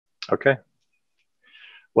Okay.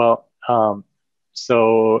 Well,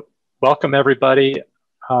 so welcome everybody.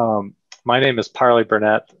 My name is Parley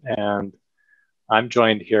Burnett, and I'm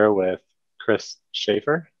joined here with Chris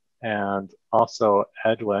Shafer and also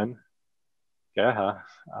Edwin. Yeah,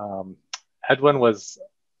 Edwin was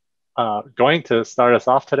going to start us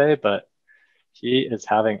off today, but he is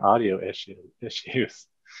having audio issues.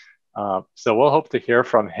 So we'll hope to hear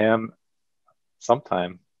from him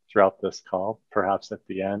sometime throughout this call, perhaps at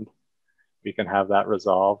the end. We can have that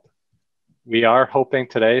resolved. We are hoping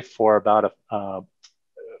today for about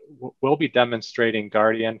we'll be demonstrating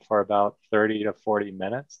Guardian for about 30 to 40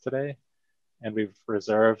 minutes today. And we've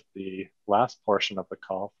reserved the last portion of the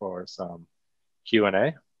call for some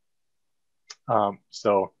Q&A.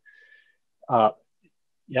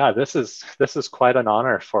 Yeah, this is quite an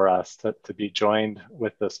honor for us to be joined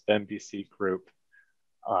with this BIMbc group.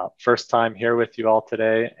 First time here with you all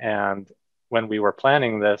today. And when we were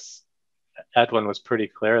planning this, Edwin was pretty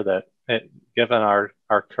clear that given our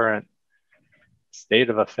current state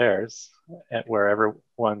of affairs, where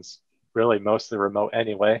everyone's really mostly remote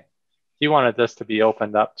anyway, he wanted this to be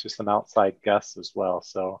opened up to some outside guests as well.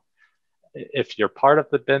 So if you're part of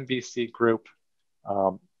the BIMbc group,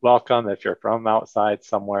 welcome. If you're from outside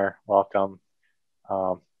somewhere, welcome.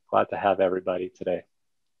 Glad to have everybody today.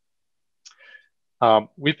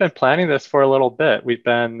 We've been planning this for a little bit. We've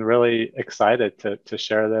been really excited to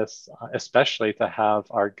share this, especially to have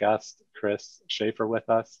our guest, Chris Shafer, with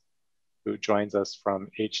us, who joins us from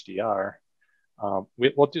HDR.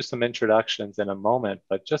 We'll do some introductions in a moment,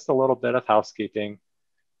 but just a little bit of housekeeping.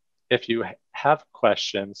 If you have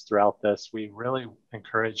questions throughout this, we really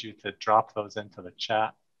encourage you to drop those into the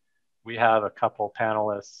chat. We have a couple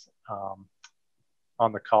panelists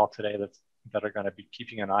on the call today that are going to be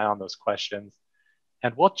keeping an eye on those questions.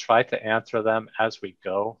 And we'll try to answer them as we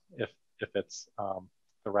go if it's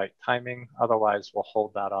the right timing. Otherwise, we'll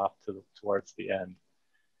hold that off towards the end.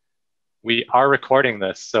 We are recording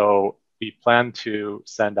this, so we plan to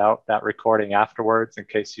send out that recording afterwards in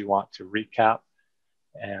case you want to recap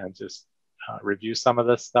and just review some of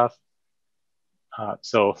this stuff.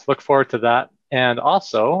 So look forward to that. And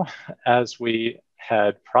also, as we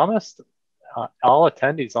had promised, all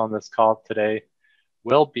attendees on this call today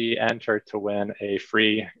will be entered to win a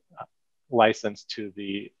free license to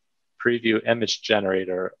the preview image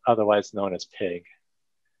generator, otherwise known as PIG.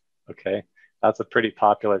 Okay, that's a pretty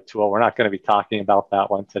popular tool. We're not going to be talking about that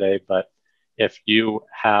one today, but if you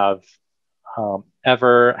have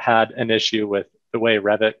ever had an issue with the way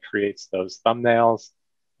Revit creates those thumbnails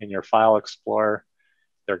in your file explorer,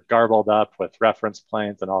 they're garbled up with reference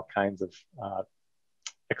planes and all kinds of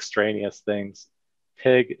extraneous things.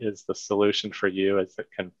 PIG is the solution for you, as it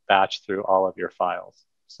can batch through all of your files.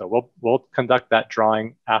 So we'll conduct that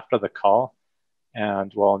drawing after the call,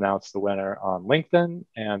 and we'll announce the winner on LinkedIn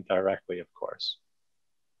and directly, of course.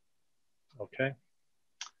 Okay.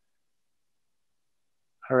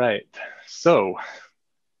 All right. So,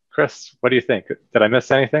 Chris, what do you think? Did I miss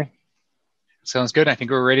anything? Sounds good. I think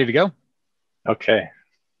we're ready to go. Okay.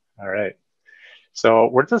 All right. So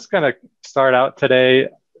we're just going to start out today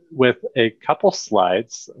with a couple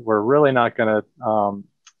slides. We're really not going to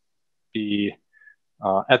be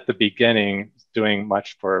at the beginning doing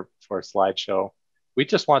much for a slideshow. We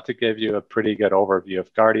just want to give you a pretty good overview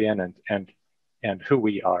of Guardian and who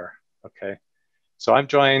we are. Okay. So I'm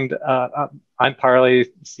joined. I'm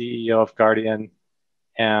Parley, CEO of Guardian,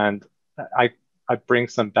 and I bring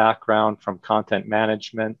some background from content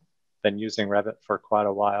management. Been using Revit for quite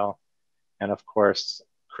a while, and of course,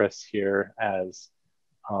 Chris here as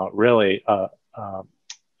really a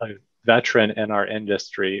veteran in our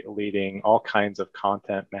industry, leading all kinds of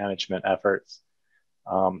content management efforts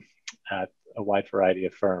at a wide variety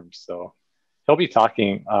of firms. So he'll be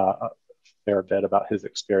talking a fair bit about his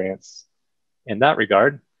experience in that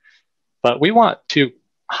regard. But we want to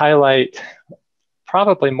highlight,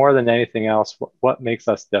 probably more than anything else, what makes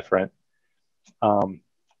us different.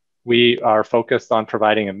 We are focused on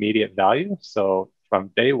providing immediate value. So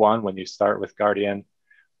from day one, when you start with Guardian,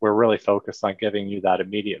 we're really focused on giving you that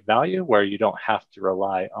immediate value where you don't have to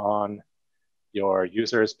rely on your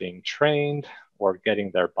users being trained or getting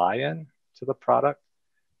their buy-in to the product.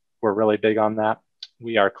 We're really big on that.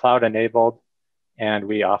 We are cloud enabled, and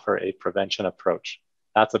we offer a prevention approach.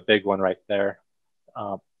 That's a big one right there.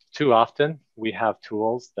 Too often, we have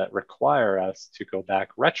tools that require us to go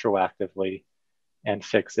back retroactively and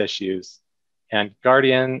fix issues. And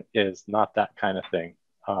Guardian is not that kind of thing.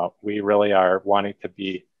 We really are wanting to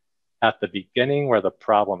be at the beginning where the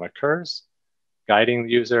problem occurs, guiding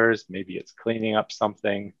users, maybe it's cleaning up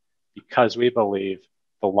something, because we believe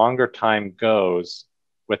the longer time goes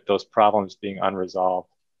with those problems being unresolved,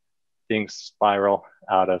 things spiral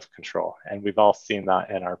out of control. And we've all seen that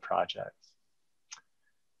in our projects.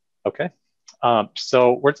 Okay,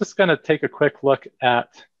 so we're just gonna take a quick look at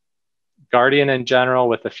Guardian in general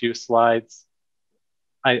with a few slides.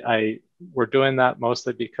 We're doing that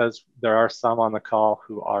mostly because there are some on the call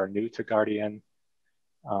who are new to Guardian.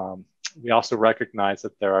 We also recognize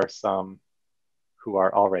that there are some who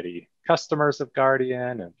are already customers of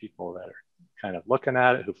Guardian and people that are kind of looking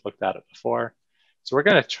at it, who've looked at it before. So we're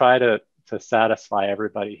going to try to satisfy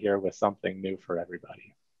everybody here with something new for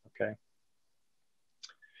everybody, okay?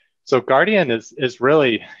 So Guardian is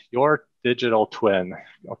really your digital twin,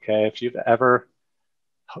 okay? If you've ever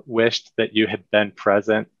wished that you had been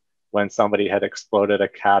present when somebody had exploded a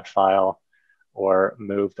CAD file or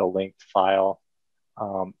moved a linked file,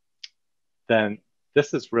 then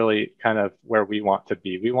this is really kind of where we want to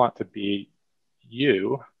be. We want to be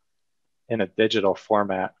you in a digital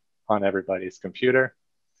format on everybody's computer.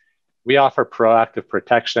 We offer proactive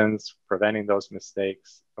protections, preventing those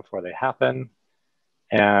mistakes before they happen.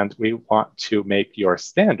 And we want to make your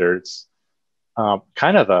standards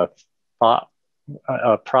kind of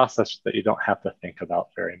a process that you don't have to think about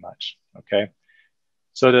very much, okay?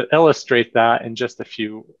 So to illustrate that in just a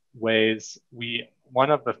few ways, one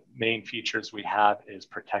of the main features we have is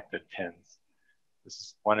protected pins. This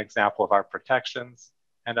is one example of our protections,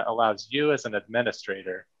 and it allows you as an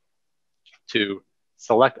administrator to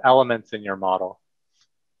select elements in your model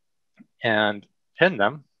and pin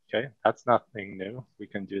them, okay? That's nothing new. We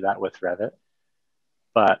can do that with Revit.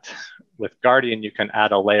 But with Guardian, you can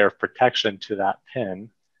add a layer of protection to that pin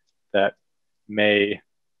that may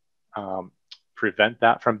prevent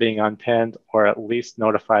that from being unpinned, or at least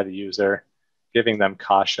notify the user, giving them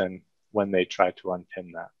caution when they try to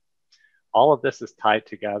unpin that. All of this is tied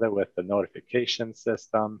together with the notification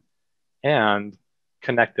system and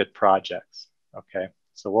connected projects, okay?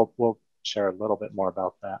 So we'll share a little bit more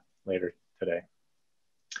about that later today.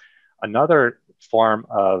 Another form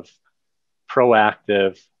of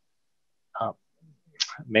proactive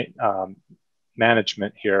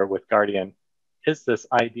management here with Guardian is this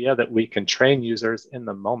idea that we can train users in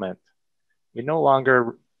the moment. We no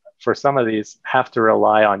longer, for some of these, have to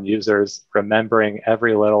rely on users remembering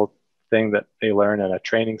every little thing that they learn in a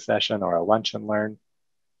training session or a lunch and learn.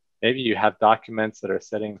 Maybe you have documents that are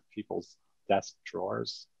sitting in people's desk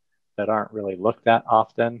drawers that aren't really looked at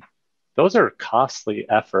often. Those are costly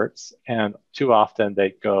efforts, and too often they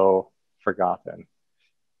go forgotten.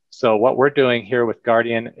 So what we're doing here with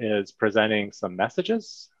Guardian is presenting some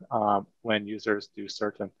messages when users do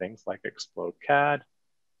certain things like explode CAD,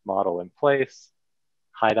 model in place,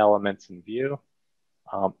 hide elements in view.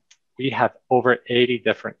 We have over 80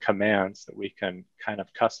 different commands that we can kind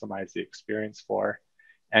of customize the experience for.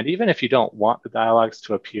 And even if you don't want the dialogues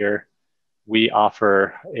to appear, we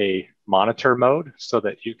offer a monitor mode so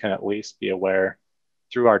that you can at least be aware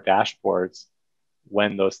through our dashboards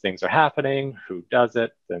when those things are happening, who does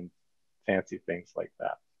it, and fancy things like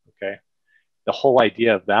that, okay? The whole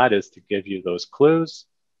idea of that is to give you those clues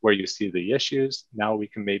where you see the issues. Now we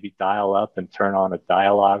can maybe dial up and turn on a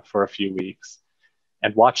dialogue for a few weeks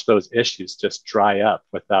and watch those issues just dry up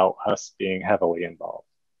without us being heavily involved.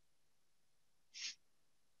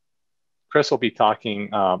 Chris will be talking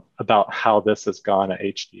about how this has gone at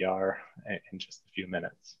HDR in just a few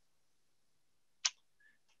minutes.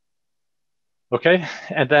 Okay,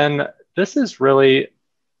 and then this is really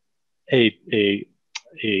a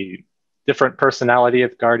different personality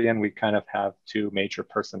of Guardian. We kind of have two major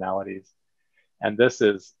personalities, and this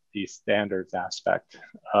is the standards aspect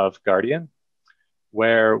of Guardian,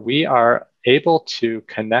 where we are able to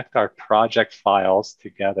connect our project files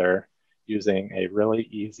together using a really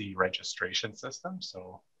easy registration system.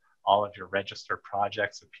 So all of your registered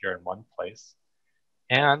projects appear in one place.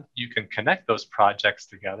 And you can connect those projects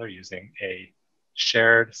together using a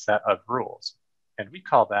shared set of rules. And we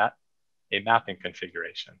call that a mapping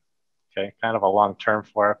configuration. Okay, kind of a long term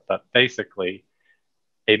for it, but basically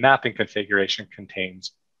a mapping configuration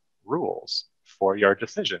contains rules for your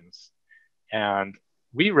decisions. And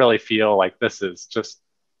we really feel like this is just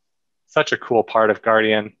such a cool part of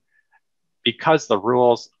Guardian, because the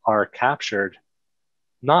rules are captured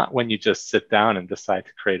not when you just sit down and decide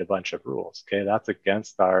to create a bunch of rules, okay? That's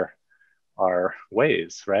against our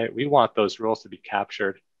ways, right? We want those rules to be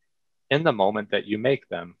captured in the moment that you make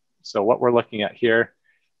them. So what we're looking at here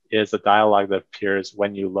is a dialogue that appears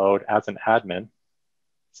when you load as an admin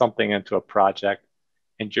something into a project,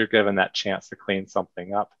 and you're given that chance to clean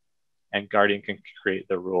something up, and Guardian can create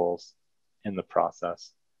the rules in the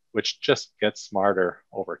process, which just gets smarter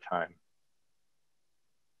over time.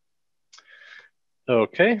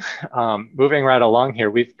 Okay, moving right along here,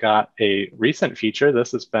 we've got a recent feature.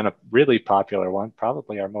 This has been a really popular one.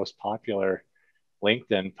 Probably our most popular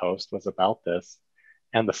LinkedIn post was about this.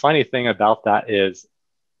 And the funny thing about that is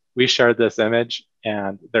we shared this image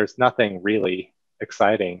and there's nothing really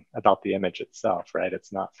exciting about the image itself, right?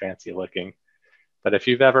 It's not fancy looking. But if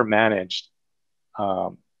you've ever managed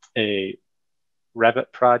a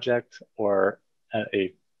Revit project or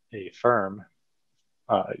a firm,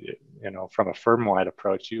 from a firm-wide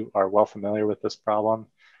approach, you are well familiar with this problem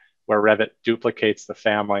where Revit duplicates the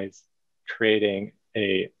families, creating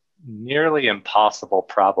a nearly impossible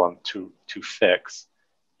problem to fix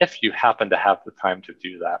if you happen to have the time to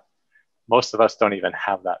do that. Most of us don't even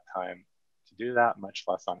have that time to do that, much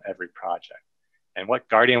less on every project. And what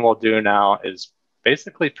Guardian will do now is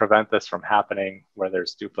basically prevent this from happening where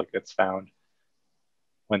there's duplicates found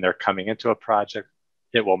when they're coming into a project.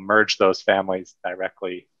 It will merge those families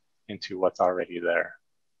directly into what's already there.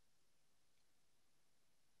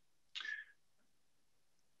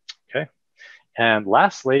 Okay. And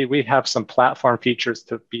lastly, we have some platform features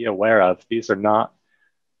to be aware of. These are not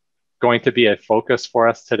going to be a focus for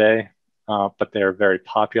us today, but they're very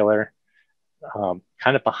popular, kind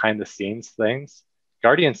of behind the scenes things.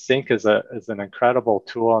 Guardian Sync is an incredible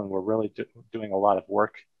tool, and we're really doing a lot of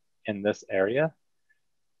work in this area.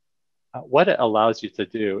 What it allows you to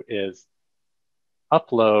do is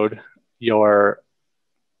upload your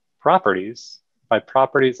properties. By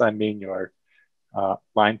properties, I mean your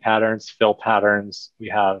line patterns, fill patterns. We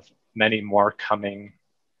have many more coming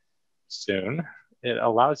soon. It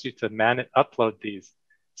allows you to upload these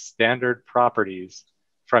standard properties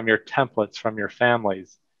from your templates, from your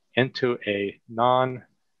families, into a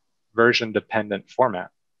non-version dependent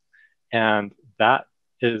format. And that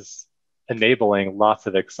is enabling lots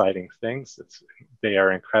of exciting things. They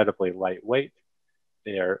are incredibly lightweight.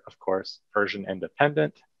 They are, of course, version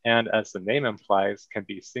independent. And as the name implies, can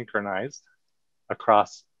be synchronized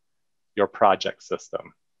across your project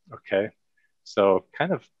system, okay? So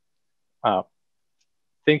kind of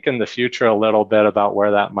think in the future a little bit about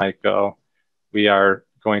where that might go. We are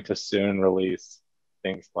going to soon release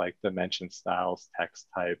things like dimension styles, text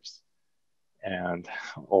types, and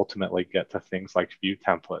ultimately get to things like view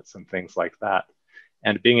templates and things like that.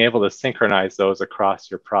 And being able to synchronize those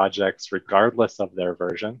across your projects, regardless of their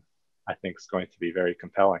version, I think is going to be very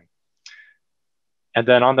compelling. And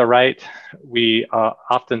then on the right, we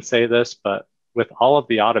often say this, but with all of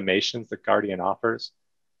the automations that Guardian offers,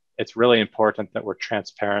 it's really important that we're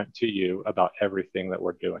transparent to you about everything that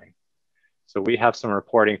we're doing. So we have some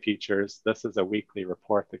reporting features. This is a weekly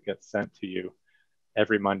report that gets sent to you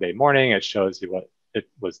every Monday morning. It shows you what it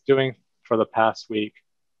was doing for the past week,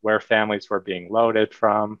 where families were being loaded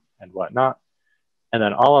from and whatnot. And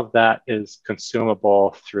then all of that is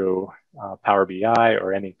consumable through Power BI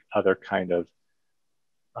or any other kind of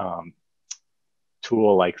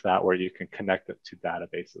tool like that where you can connect it to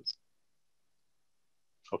databases.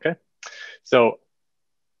 Okay, so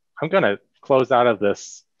I'm gonna close out of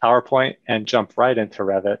this PowerPoint and jump right into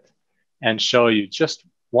Revit and show you just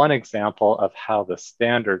one example of how the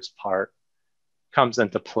standards part comes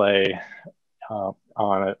into play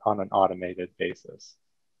on an automated basis,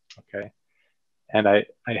 okay? And I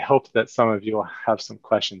hope that some of you will have some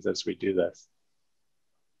questions as we do this.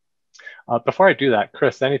 Before I do that,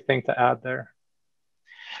 Chris, anything to add there?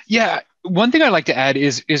 Yeah, one thing I'd like to add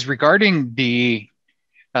is regarding the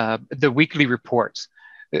weekly reports.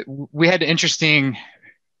 We had an interesting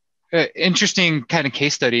kind of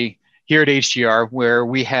case study here at HDR where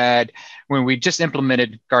when we just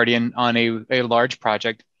implemented Guardian on a large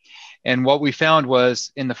project. And what we found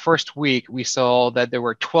was in the first week, we saw that there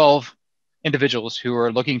were 12 individuals who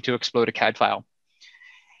were looking to explode a CAD file.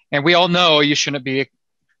 And we all know you shouldn't be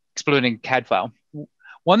exploding CAD file.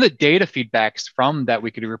 One of the data feedbacks from that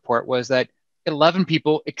weekly report was that 11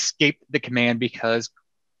 people escaped the command because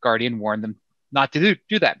Guardian warned them not to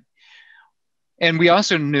do that. And we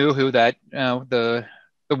also knew who that the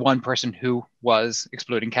one person who was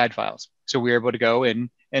exploding CAD files. So we were able to go in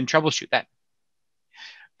and troubleshoot that.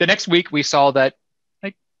 The next week, we saw that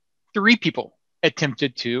like 3 people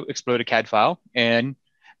attempted to explode a CAD file. And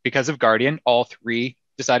because of Guardian, all 3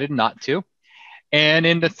 decided not to. And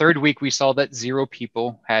in the third week, we saw that 0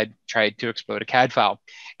 people had tried to explode a CAD file.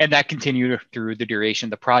 And that continued through the duration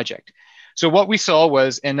of the project. So what we saw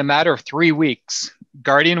was in a matter of 3 weeks,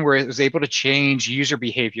 Guardian was able to change user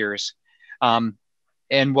behaviors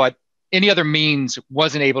and what any other means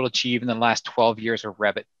wasn't able to achieve in the last 12 years of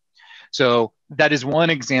Revit. So that is one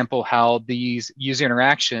example how these user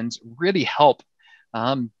interactions really help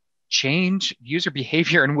change user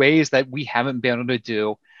behavior in ways that we haven't been able to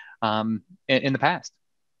do in the past.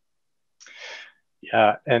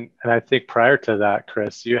 Yeah, and I think prior to that,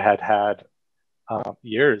 Chris, you had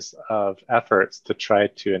years of efforts to try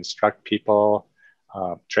to instruct people,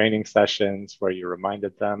 training sessions where you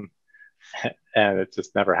reminded them, and it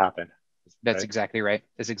just never happened. That's Right? exactly right.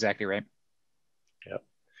 That's exactly right. Yep.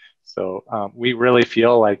 So we really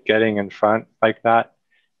feel like getting in front like that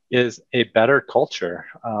is a better culture.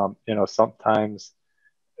 Sometimes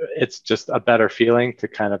it's just a better feeling to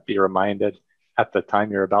kind of be reminded at the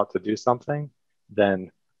time you're about to do something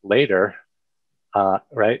than later,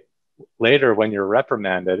 right? Later, when you're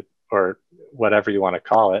reprimanded or whatever you want to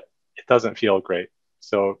call it, it doesn't feel great.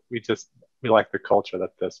 So we like the culture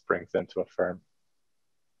that this brings into a firm.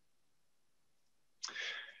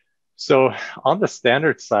 So on the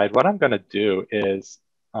standard side, what I'm going to do is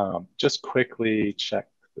just quickly check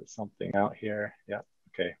something out here. Yeah,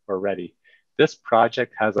 okay, we're ready. This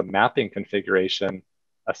project has a mapping configuration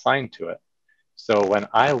assigned to it. So when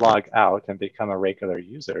I log out and become a regular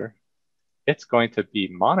user, it's going to be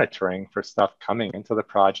monitoring for stuff coming into the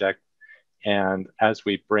project. And as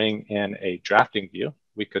we bring in a drafting view,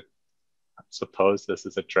 we could suppose this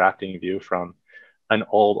is a drafting view from an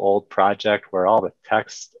old project where all the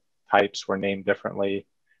text types were named differently,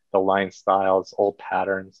 the line styles, old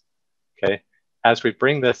patterns, okay? As we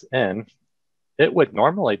bring this in, it would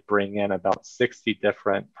normally bring in about 60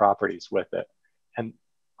 different properties with it. And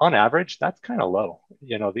on average, that's kind of low.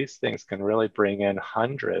 These things can really bring in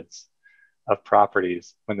hundreds of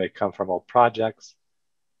properties when they come from old projects.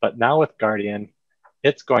 But now with Guardian,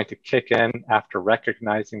 it's going to kick in after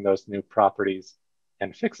recognizing those new properties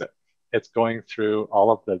and fix it. It's going through all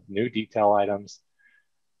of the new detail items,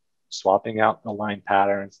 swapping out the line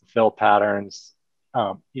patterns, the fill patterns.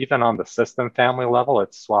 Even on the system family level,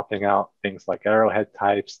 it's swapping out things like arrowhead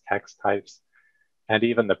types, text types, and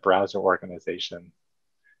even the browser organization.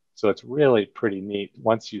 So it's really pretty neat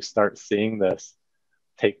once you start seeing this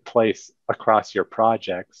take place across your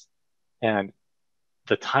projects, and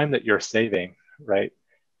the time that you're saving, right,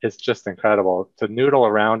 is just incredible. To noodle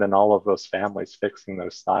around in all of those families fixing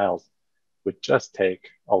those styles would just take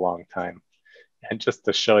a long time. And just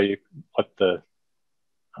to show you what the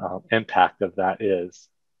impact of that is,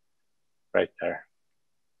 right there,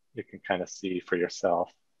 you can kind of see for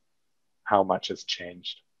yourself how much has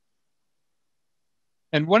changed.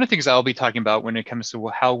 And one of the things I'll be talking about when it comes to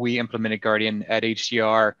how we implemented Guardian at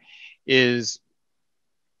HDR is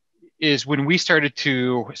when we started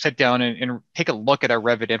to sit down and take a look at our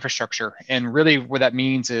Revit infrastructure. And really what that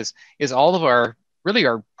means is all of our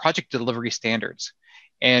project delivery standards,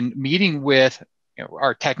 and meeting with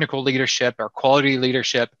our technical leadership, our quality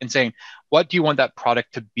leadership, and saying, what do you want that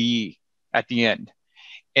product to be at the end?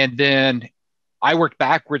 And then I worked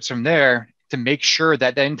backwards from there to make sure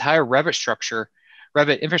that the entire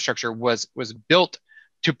Revit infrastructure was built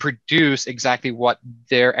to produce exactly what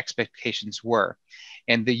their expectations were.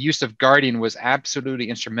 And the use of Guardian was absolutely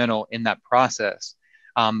instrumental in that process.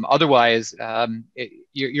 Otherwise,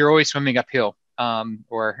 you're always swimming uphill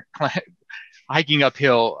or hiking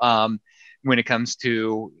uphill when it comes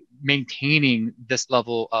to maintaining this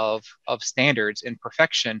level of standards and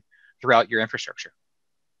perfection throughout your infrastructure.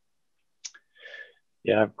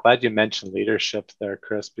 Yeah, I'm glad you mentioned leadership there,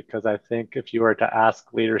 Chris, because I think if you were to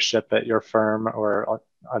ask leadership at your firm or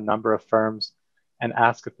a number of firms and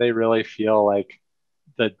ask if they really feel like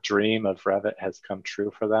the dream of Revit has come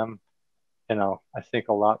true for them, I think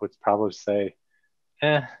a lot would probably say,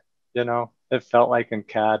 it felt like in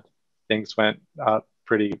CAD things went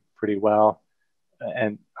pretty well,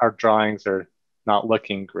 and our drawings are not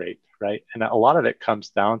looking great, right? And a lot of it comes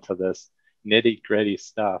down to this nitty gritty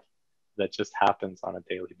stuff that just happens on a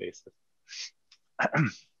daily basis.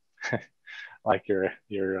 Like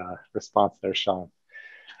your response there, Sean.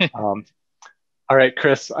 All right,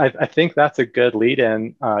 Chris, I think that's a good lead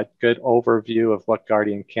in, good overview of what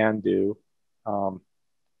Guardian can do. Want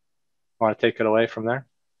to take it away from there?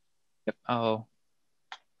 Yep, I'll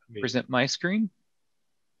present my screen.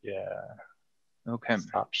 Yeah. Okay.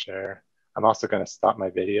 Stop share. I'm also going to stop my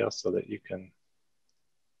video so that you can.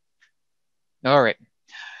 All right.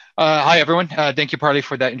 Hi, everyone. Thank you, Parley,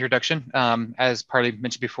 for that introduction. As Parley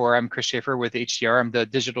mentioned before, I'm Chris Shafer with HDR. I'm the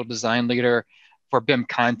digital design leader for BIM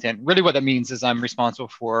content. Really what that means is I'm responsible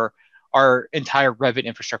for our entire Revit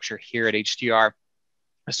infrastructure here at HDR.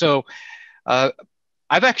 So I've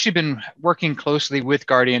actually been working closely with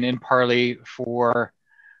Guardian and Parley for,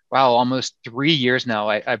 wow, almost 3 years now,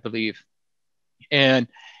 I believe. And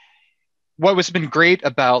what has been great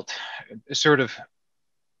about sort of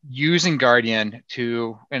using Guardian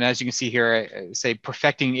to, and as you can see here, say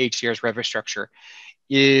perfecting HDR's Revit structure,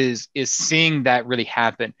 is seeing that really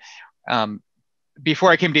happen.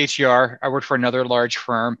 Before I came to HDR, I worked for another large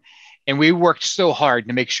firm, and we worked so hard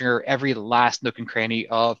to make sure every last nook and cranny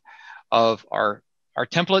of our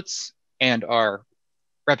templates and our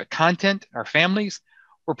Revit content, our families,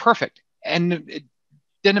 were perfect. And it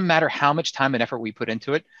didn't matter how much time and effort we put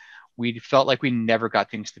into it, we felt like we never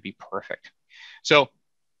got things to be perfect. So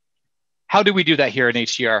how do we do that here in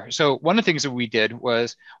HDR? So one of the things that we did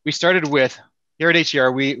was we started with, here at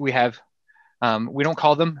HDR, we have, we don't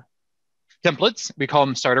call them templates, we call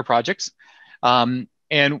them starter projects. And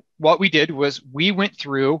what we did was we went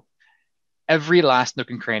through every last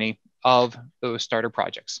nook and cranny of those starter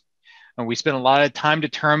projects. And we spent a lot of time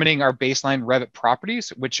determining our baseline Revit properties,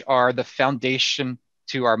 which are the foundation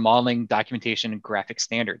to our modeling, documentation, and graphic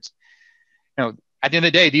standards. At the end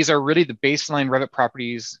of the day, these are really the baseline Revit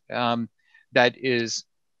properties that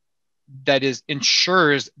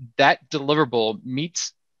ensures that deliverable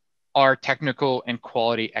meets our technical and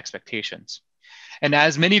quality expectations. And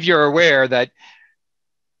as many of you are aware, that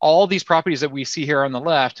all these properties that we see here on the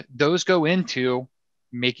left, those go into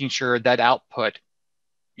making sure that output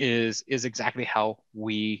is exactly how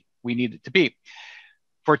we need it to be.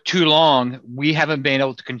 For too long, we haven't been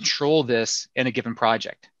able to control this in a given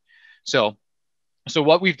project. So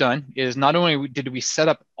what we've done is not only did we set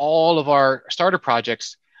up all of our starter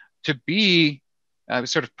projects to be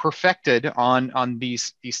sort of perfected on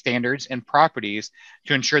these standards and properties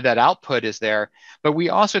to ensure that output is there, but we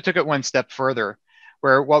also took it one step further,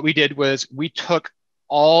 where what we did was we took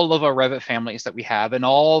all of our Revit families that we have and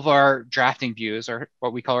all of our drafting views, or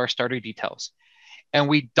what we call our starter details, and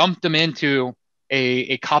we dumped them into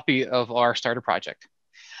a copy of our starter project.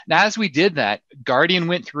 Now, as we did that, Guardian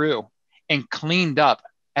went through and cleaned up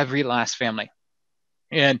every last family.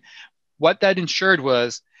 And what that ensured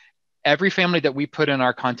was every family that we put in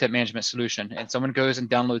our content management solution and someone goes and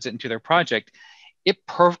downloads it into their project, it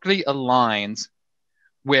perfectly aligns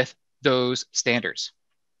with those standards.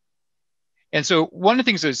 And so one of the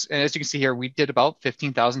things is, as you can see here, we did about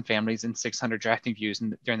 15,000 families and 600 drafting views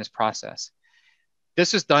during this process.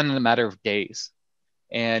 This was done in a matter of days.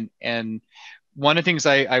 And one of the things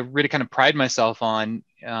I really kind of pride myself on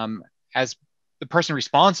as the person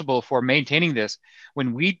responsible for maintaining this,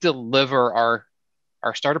 when we deliver our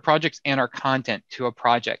starter projects and our content to a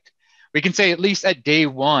project, we can say at least at day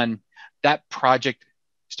one, that project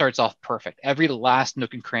starts off perfect. Every last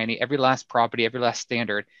nook and cranny, every last property, every last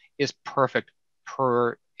standard is perfect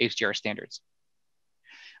per HDR standards.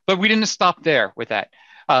 But we didn't stop there with that.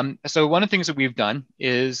 So one of the things that we've done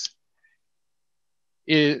is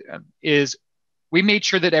we made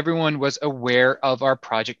sure that everyone was aware of our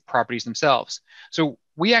project properties themselves. So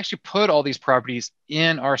we actually put all these properties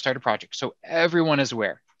in our starter project, so everyone is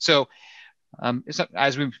aware. So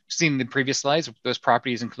as we've seen in the previous slides, those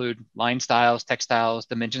properties include line styles, text styles,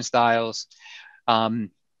 dimension styles,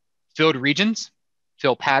 filled regions,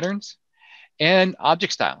 fill patterns, and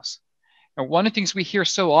object styles. And one of the things we hear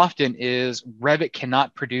so often is Revit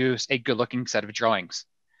cannot produce a good-looking set of drawings.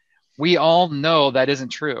 We all know that isn't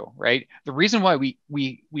true, right? The reason why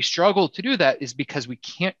we struggle to do that is because we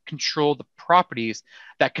can't control the properties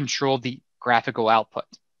that control the graphical output.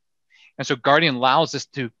 And so Guardian allows us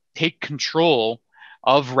to take control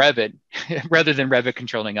of Revit rather than Revit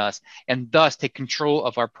controlling us, and thus take control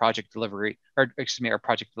of our project delivery, or excuse me, our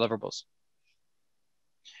project deliverables.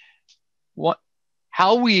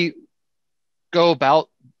 How we go about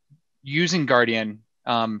using Guardian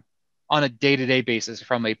on a day-to-day basis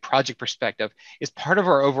from a project perspective is part of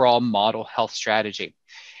our overall model health strategy.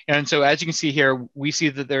 And so as you can see here, we see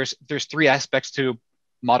that there's three aspects to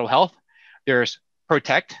model health. There's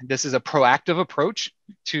protect. This is a proactive approach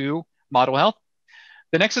to model health.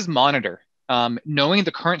 The next is monitor, knowing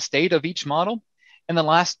the current state of each model. And the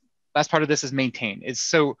last part of this is maintain.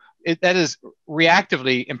 That is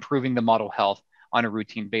reactively improving the model health on a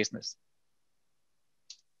routine basis.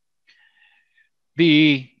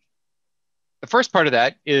 The first part of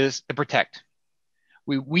that is the protect.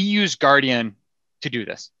 We use Guardian to do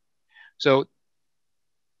this. So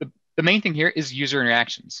the main thing here is user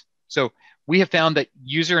interactions. So we have found that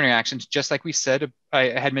user interactions, just like we said, I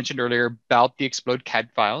had mentioned earlier about the explode CAD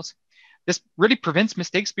files, this really prevents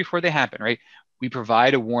mistakes before they happen, right? We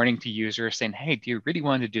provide a warning to users saying, hey, do you really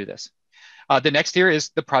want to do this? The next here is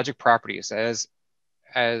the project properties. As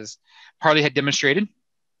Parley had demonstrated,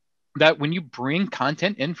 that when you bring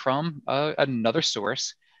content in from another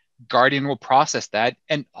source, Guardian will process that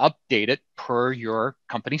and update it per your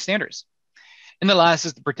company standards. And the last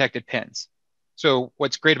is the protected pins. So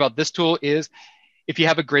what's great about this tool is if you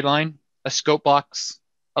have a grid line, a scope box,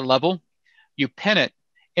 a level, you pin it,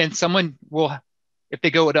 and someone will If they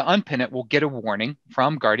go to unpin it, we'll get a warning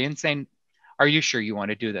from Guardian saying, are you sure you want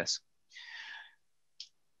to do this?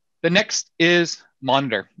 The next is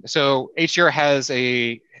monitor. So HDR has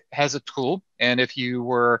a tool, and if you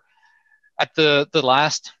were at the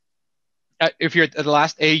last, if you're at the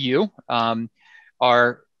last AU,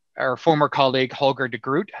 our former colleague Holger de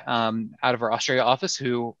Groot out of our Australia office,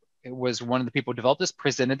 who was one of the people who developed this,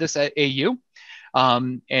 presented this at AU.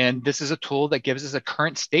 And this is a tool that gives us a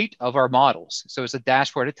current state of our models. So it's a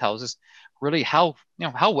dashboard that tells us really how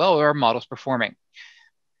well are our models performing.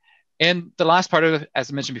 And the last part of it,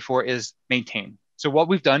 as I mentioned before, is maintain. So what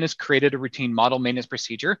we've done is created a routine model maintenance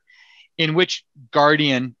procedure in which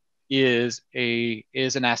Guardian is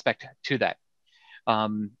an aspect to that.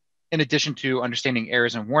 In addition to understanding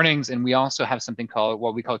errors and warnings, and we also have something called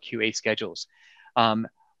what we call QA schedules.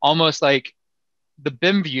 Almost like the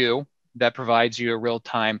BIM view that provides you a real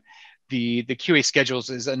time, the QA schedules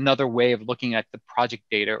is another way of looking at the project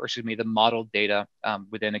data, or excuse me, the model data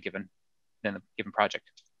within a given project.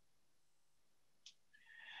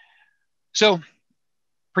 So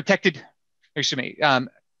protected, excuse me,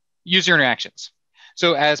 user interactions.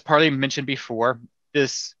 So as Parley mentioned before,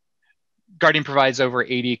 this Guardian provides over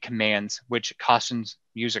 80 commands, which cautions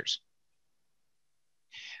users.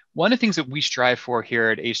 One of the things that we strive for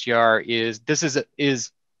here at HDR is this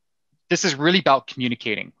is really about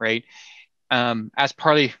communicating, right? As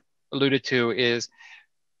Parley alluded to, is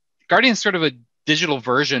Guardian is sort of a digital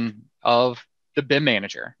version of the BIM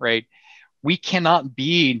Manager, right? We cannot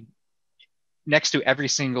be next to every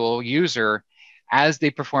single user as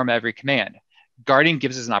they perform every command. Guardian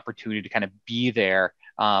gives us an opportunity to kind of be there,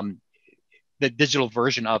 the digital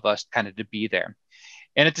version of us kind of to be there.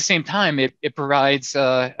 And at the same time, it provides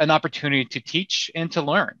an opportunity to teach and to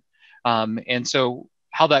learn. And so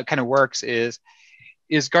how that kind of works is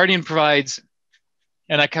Guardian provides,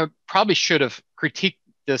 and I probably should have critiqued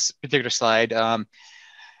this particular slide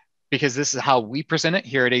because this is how we present it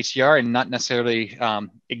here at HDR and not necessarily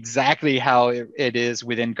exactly how it is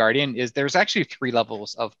within Guardian, is there's actually 3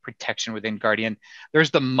 levels of protection within Guardian.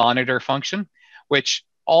 There's the monitor function, which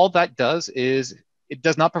all that does is it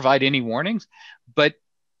does not provide any warnings, but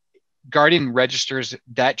Guardian registers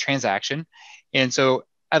that transaction. And so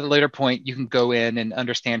at a later point, you can go in and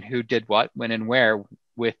understand who did what, when, and where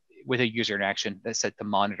with a user interaction that's set to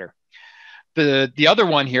monitor. The other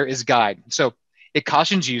one here is guide. So it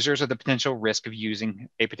cautions users of the potential risk of using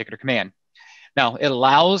a particular command. Now, it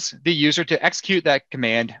allows the user to execute that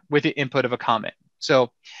command with the input of a comment.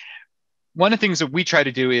 So one of the things that we try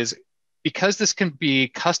to do is, because this can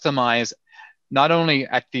be customized not only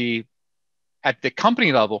at the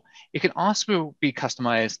company level, it can also be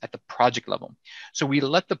customized at the project level. So we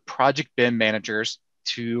let the project BIM managers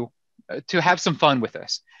to have some fun with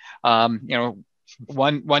this.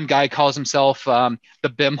 One guy calls himself the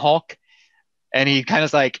BIM Hulk, and he kind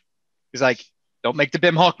of he's like, don't make the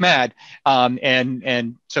BIM Hulk mad,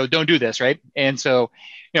 and so don't do this, right? And so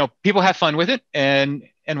people have fun with it and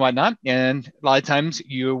whatnot. And a lot of times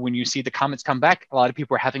when you see the comments come back, a lot of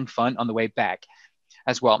people are having fun on the way back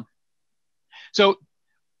as well. So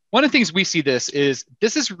one of the things we see this is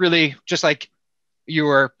really just like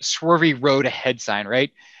your swervy road ahead sign,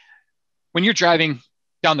 right? When you're driving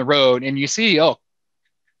down the road and you see,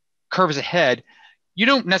 curves ahead, you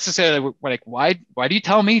don't necessarily like, why do you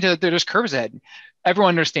tell me there's curves ahead?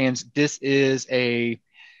 Everyone understands this is a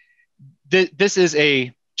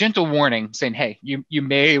gentle warning saying, hey, you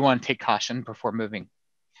may want to take caution before moving.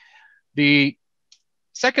 The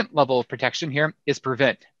second level of protection here is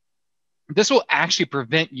prevent. This will actually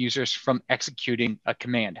prevent users from executing a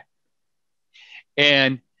command.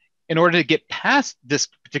 And in order to get past this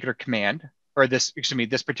particular command, or this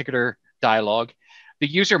particular dialogue, the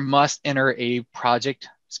user must enter a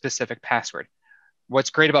project-specific password. What's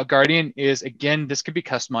great about Guardian is, again, this could be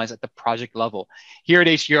customized at the project level. Here at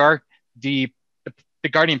HDR, the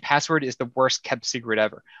Guardian password is the worst kept secret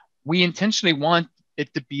ever. We intentionally want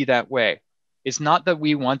it to be that way. It's not that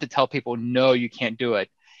we want to tell people, no, you can't do it.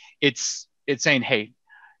 It's saying, hey,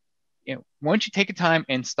 why don't you take a time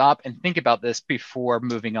and stop and think about this before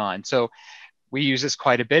moving on? So we use this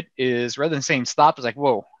quite a bit, is rather than saying stop, it's like,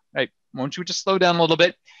 whoa, right, why don't you just slow down a little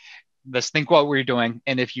bit? Let's think what we're doing.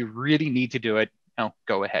 And if you really need to do it,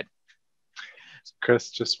 go ahead.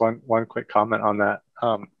 Chris, just one quick comment on that.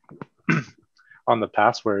 On the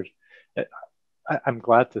password, I'm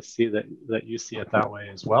glad to see that you see it that way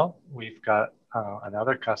as well. We've got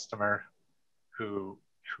another customer who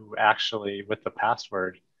actually, with the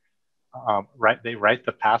password, they write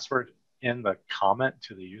the password in the comment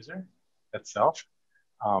to the user itself,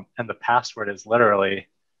 and the password is literally,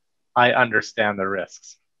 I understand the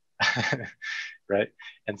risks. right?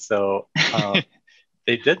 And so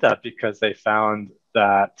they did that because they found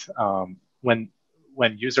that when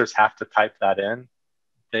users have to type that in,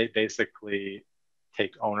 they basically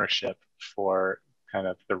take ownership for kind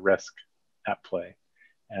of the risk at play.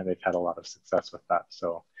 And they've had a lot of success with that.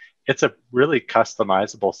 So it's a really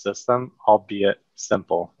customizable system, albeit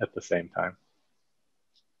simple at the same time.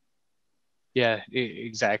 Yeah,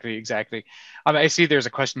 exactly. I see there's a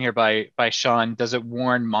question here by Sean. Does it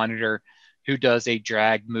warn monitor who does a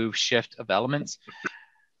drag, move, shift of elements?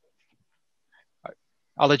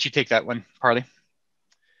 I'll let you take that one, Parley.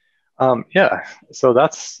 Yeah, so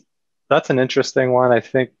that's an interesting one. I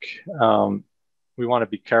think we want to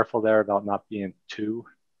be careful there about not being too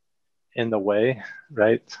in the way,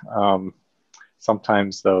 right?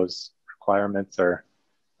 Sometimes those requirements are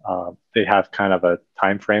they have kind of a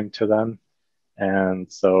time frame to them,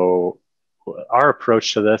 and so our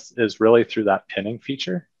approach to this is really through that pinning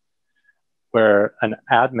feature, where an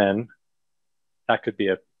admin, that could be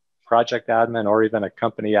a project admin or even a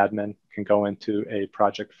company admin, can go into a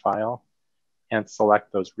project file and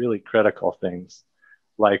select those really critical things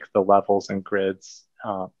like the levels and grids,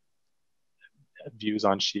 views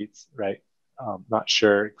on sheets, right? Not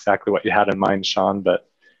sure exactly what you had in mind, Sean, but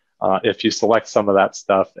if you select some of that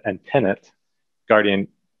stuff and pin it, Guardian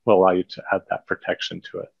will allow you to add that protection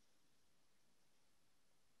to it.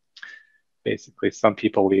 Basically, some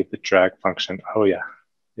people leave the drag function. Oh yeah,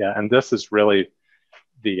 yeah, and this is really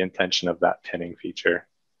the intention of that pinning feature,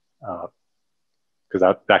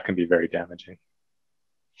 because that can be very damaging.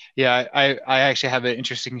 Yeah, I actually have an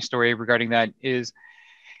interesting story regarding that. Is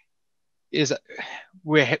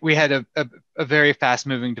we had a very fast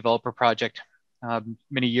moving developer project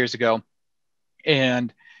many years ago,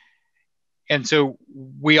 and so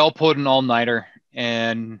we all pulled an all nighter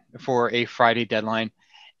and for a Friday deadline,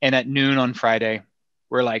 and at noon on Friday,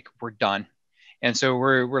 we're like, we're done, and so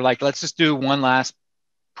we're like, let's just do one last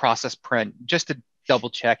process print just to double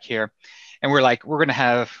check here, and we're like, we're gonna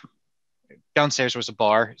have, downstairs was a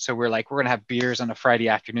bar, so we're like, we're gonna have beers on a Friday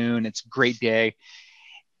afternoon. It's a great day.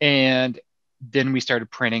 And then we started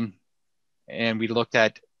printing, and we looked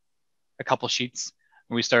at a couple sheets,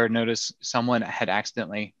 and we started to notice someone had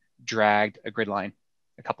accidentally dragged a grid line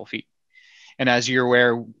a couple feet. And as you're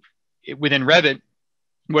aware, within Revit,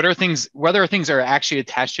 whether things are actually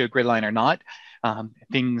attached to a grid line or not,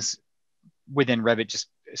 things within Revit just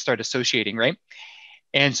start associating, right?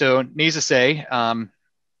 And so, needless to say,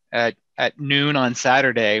 at noon on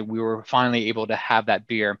Saturday, we were finally able to have that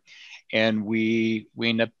beer, and we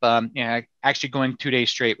ended up actually going 2 days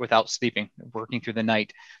straight without sleeping, working through the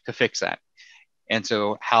night to fix that. And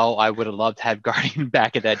so, how I would have loved to have Guardian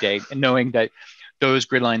back at that day, and knowing that those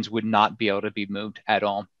grid lines would not be able to be moved at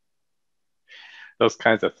all. Those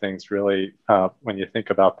kinds of things really, when you think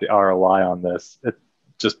about the ROI on this,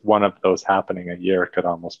 just one of those happening a year could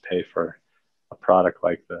almost pay for a product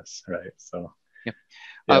like this, right? So. Yep.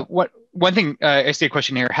 Yeah. One thing, I see a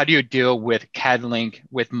question here. How do you deal with CAD link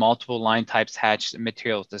with multiple line types, hatches, and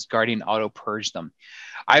materials? Does Guardian auto purge them?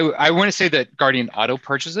 I want to say that Guardian auto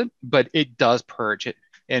purges it, but it does purge it.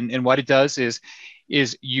 And what it does is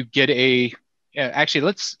you get a,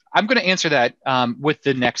 actually, I'm going to answer that with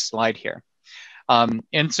the next slide here.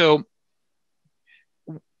 And so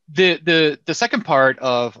the second part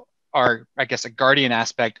of our, I guess, a Guardian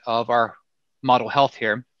aspect of our model health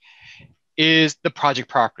here is the project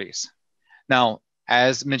properties. Now,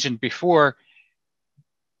 as mentioned before,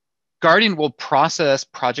 Guardian will process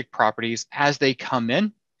project properties as they come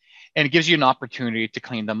in, and it gives you an opportunity to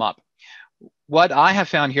clean them up. What I have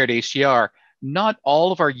found here at HDR, not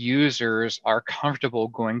all of our users are comfortable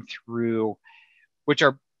going through, which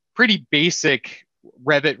are pretty basic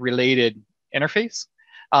Revit-related interface,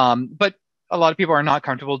 but a lot of people are not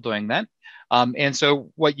comfortable doing that. And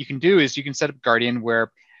so what you can do is you can set up Guardian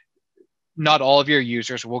where not all of your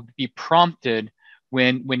users will be prompted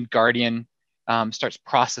when Guardian starts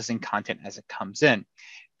processing content as it comes in.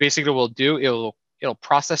 Basically, what it'll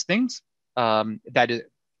process things that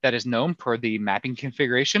is known per the mapping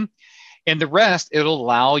configuration, and the rest it'll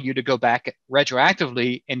allow you to go back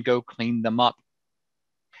retroactively and go clean them up.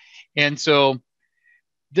 And so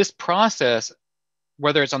this process,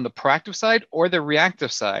 whether it's on the proactive side or the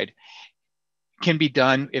reactive side, can be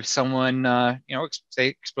done if someone, say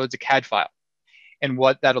explodes a CAD file. And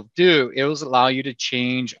what that'll do, it will allow you to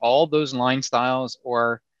change all those line styles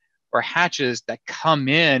or hatches that come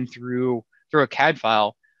in through a CAD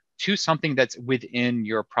file to something that's within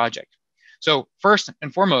your project. So first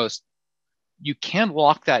and foremost, you can't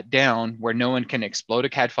lock that down where no one can explode a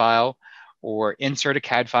CAD file or insert a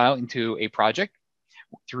CAD file into a project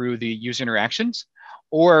through the user interactions,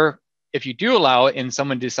 or If you do allow it and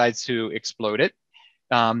someone decides to explode it,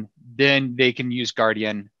 then they can use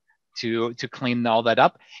Guardian to clean all that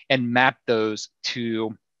up and map those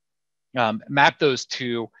to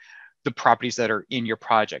the properties that are in your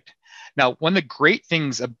project. Now, one of the great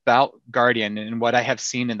things about Guardian and what I have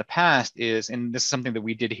seen in the past is, and this is something that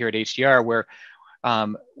we did here at HDR, where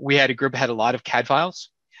we had a group that had a lot of CAD files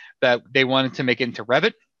that they wanted to make it into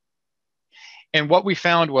Revit. And what we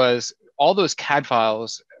found was all those CAD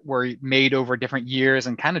files were made over different years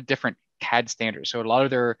and kind of different CAD standards. So a lot of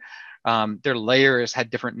their layers had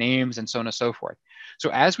different names and so on and so forth. So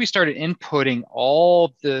as we started inputting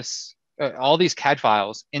all these CAD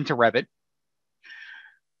files into Revit,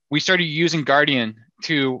 we started using Guardian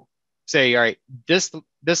to say, all right, this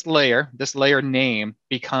layer name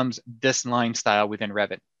becomes this line style within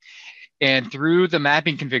Revit. And through the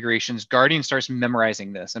mapping configurations, Guardian starts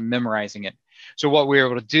memorizing this and memorizing it. So what we were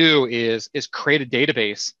able to do is create a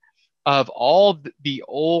database of all the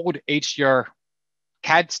old HDR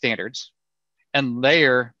CAD standards and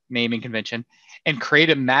layer naming convention and create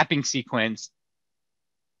a mapping sequence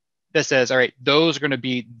that says, all right, those are going to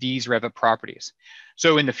be these Revit properties.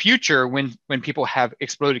 So in the future, when people have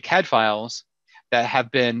exploded CAD files that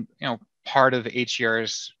have been, part of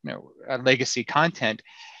HDR's, legacy content,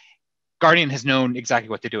 Guardian has known exactly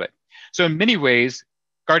what to do it. So in many ways,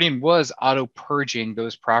 Guardian was auto-purging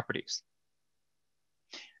those properties.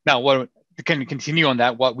 Now, what to kind of continue on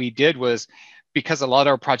that, what we did was, because a lot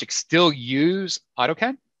of our projects still use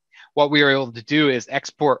AutoCAD, what we were able to do is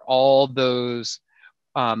export all those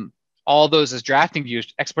as drafting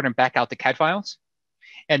views, export them back out to CAD files.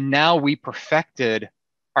 And now we perfected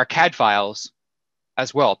our CAD files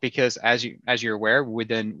as well, because as you're aware,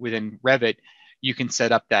 within Revit, you can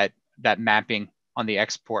set up that mapping on the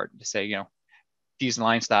export to say, these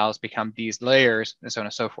line styles become these layers and so on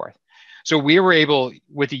and so forth. So we were able,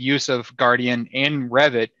 with the use of Guardian and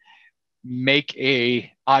Revit, make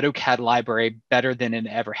a AutoCAD library better than it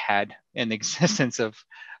ever had in the existence of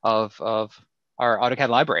our AutoCAD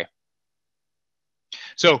library.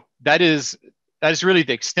 So that is really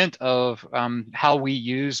the extent of how we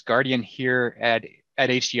use Guardian here at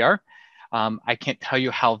HDR. I can't tell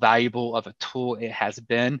you how valuable of a tool it has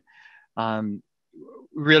been.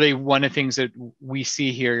 Really, one of the things that we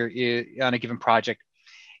see here on a given project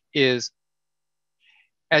is,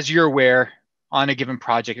 as you're aware, on a given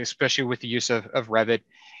project, especially with the use of Revit,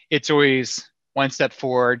 it's always one step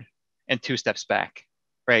forward and two steps back,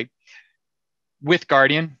 right? With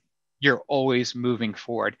Guardian, you're always moving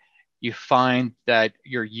forward. You find that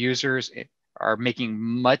your users are making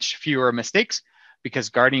much fewer mistakes because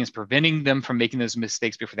Guardian is preventing them from making those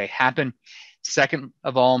mistakes before they happen. Second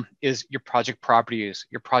of all is your project properties.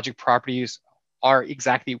 Your project properties are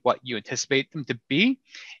exactly what you anticipate them to be.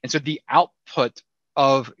 And so the output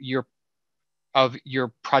of your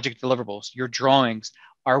project deliverables, your drawings,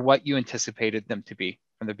 are what you anticipated them to be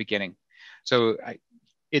from the beginning. So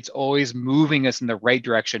it's always moving us in the right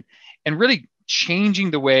direction and really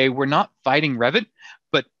changing the way we're not fighting Revit,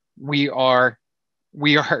 but we are,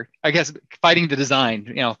 I guess, fighting the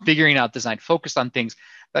design, figuring out design, focused on things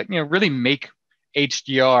that, really make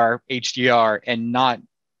HDR and not,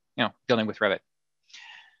 dealing with Revit.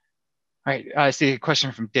 All right, I see a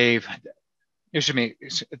question from Dave.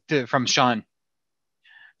 From Sean.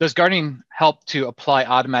 Does Guardian help to apply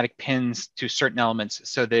automatic pins to certain elements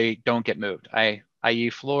so they don't get moved, i.e.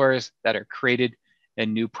 floors that are created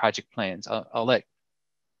in new project plans? I'll let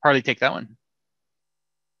Harley take that one.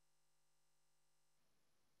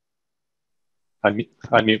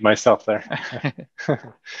 Unmute myself there.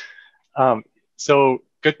 So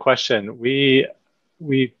good question. We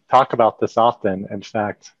talk about this often. In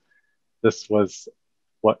fact, this was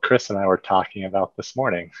what Chris and I were talking about this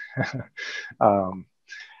morning.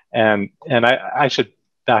 And I should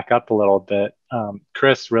back up a little bit.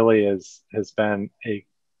 Chris really has been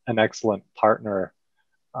an excellent partner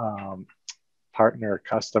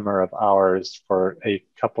customer of ours for a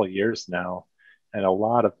couple of years now, and a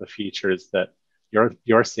lot of the features that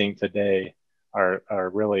you're seeing today are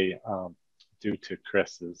really due to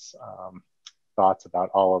Chris's thoughts about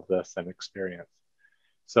all of this and experience.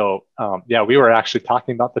 So yeah, we were actually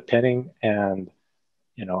talking about the pinning and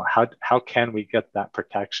how can we get that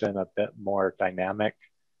protection a bit more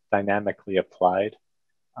dynamically applied.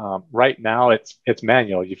 Right now it's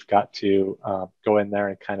manual. You've got to go in there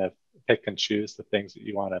and kind of pick and choose the things that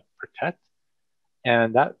you want to protect,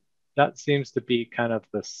 and that seems to be kind of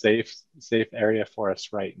the safe area for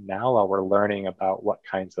us right now while we're learning about what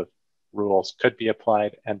kinds of rules could be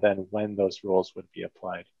applied and then when those rules would be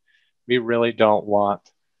applied. We really don't want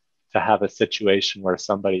to have a situation where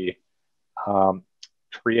somebody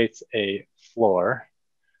creates a floor,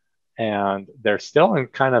 and they're still in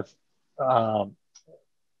kind of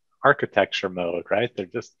architecture mode, right? They're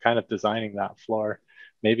just kind of designing that floor.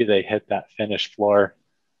 Maybe they hit that finished floor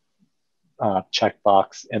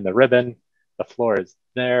checkbox in the ribbon. The floor is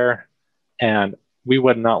there, and we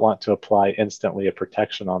would not want to apply instantly a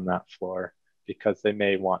protection on that floor because they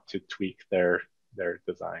may want to tweak their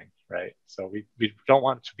design, right? So we don't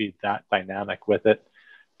want to be that dynamic with it,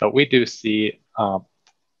 but we do see an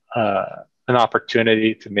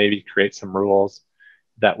opportunity to maybe create some rules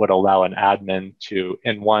that would allow an admin to,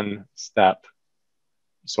 in one step,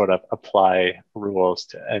 sort of apply rules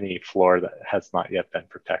to any floor that has not yet been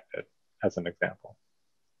protected, as an example.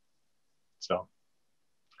 So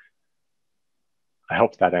I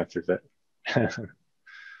hope that answers it.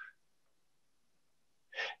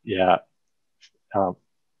 Yeah,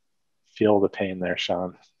 feel the pain there,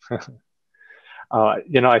 Sean.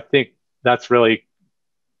 I think that's really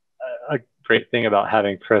a great thing about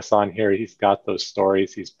having Chris on here. He's got those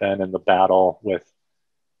stories. He's been in the battle with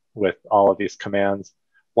all of these commands.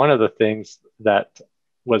 One of the things that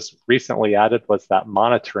was recently added was that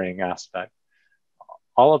monitoring aspect.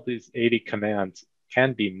 All of these 80 commands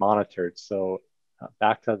can be monitored. So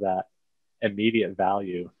back to that immediate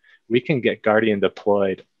value, we can get Guardian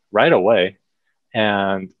deployed right away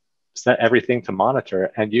and set everything to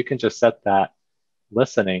monitor. And you can just set that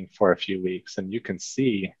listening for a few weeks, and you can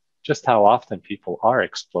see just how often people are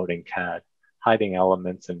exploding CAD, hiding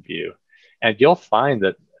elements in view. And you'll find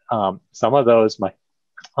that some of those might,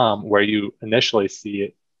 where you initially see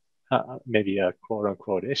it, maybe a quote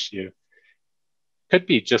unquote issue, could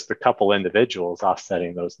be just a couple individuals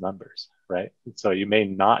offsetting those numbers, right? And so you may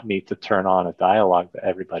not need to turn on a dialogue that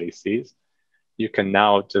everybody sees. You can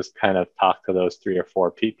now just kind of talk to those 3 or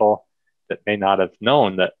 4 people that may not have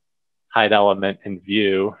known that hide element in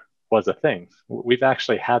view was a thing. We've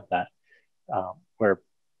actually had that where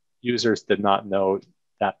users did not know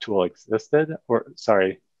that tool existed, or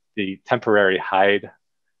sorry, the temporary hide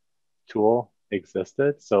tool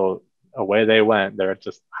existed. So away they went. They're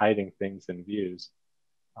just hiding things in views.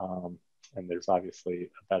 And there's obviously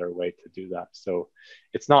a better way to do that. So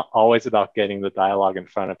it's not always about getting the dialogue in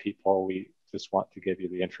front of people. We just want to give you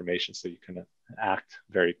the information so you can act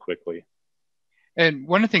very quickly. And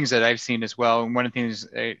one of the things that I've seen as well, and one of the things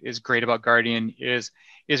is great about Guardian is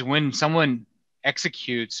when someone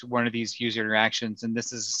executes one of these user interactions, and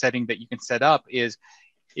this is a setting that you can set up, is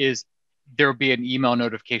there will be an email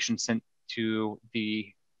notification sent to the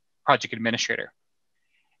project administrator.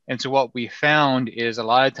 And so what we found is a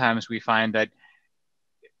lot of times we find that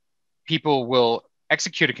people will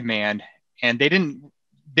execute a command and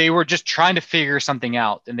they were just trying to figure something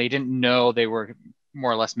out, and they didn't know they were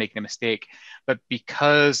more or less making a mistake. But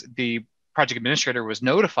because the project administrator was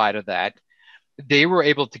notified of that, they were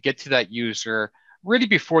able to get to that user really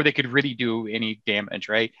before they could really do any damage,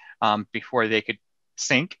 right? Before they could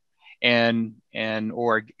sync and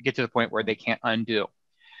or get to the point where they can't undo.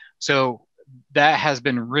 So that has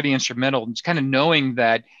been really instrumental, just kind of knowing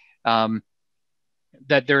that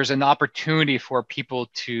that there's an opportunity for people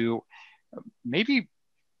to maybe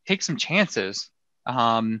take some chances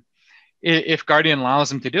if Guardian allows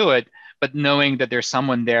them to do it, but knowing that there's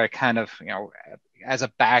someone there kind of, as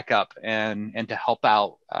a backup and to help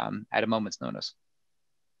out at a moment's notice.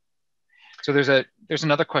 So there's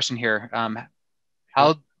another question here.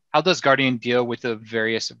 How does Guardian deal with the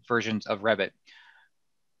various versions of Revit?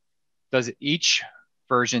 Does each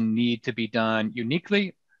version need to be done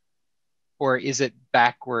uniquely, or is it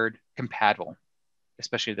backward compatible,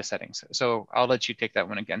 especially the settings? So I'll let you take that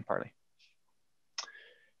one again, Parley.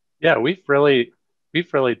 Yeah, we've really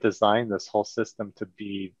designed this whole system to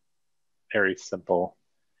be very simple.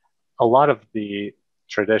 A lot of the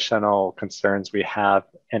traditional concerns we have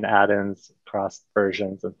in add-ins across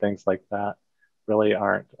versions and things like that really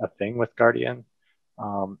aren't a thing with Guardian.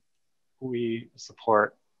 We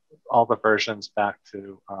support all the versions back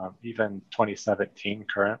to even 2017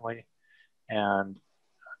 currently. And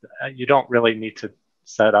you don't really need to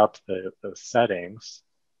set up the settings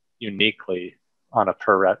uniquely on a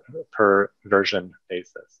per version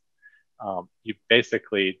basis. You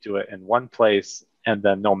basically do it in one place, and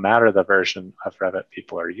then no matter the version of Revit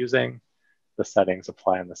people are using, the settings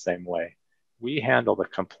apply in the same way. We handle the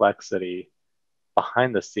complexity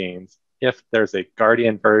behind the scenes if there's a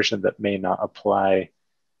Guardian version that may not apply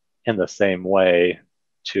in the same way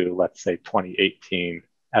to, let's say, 2018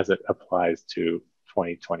 as it applies to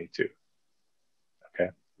 2022.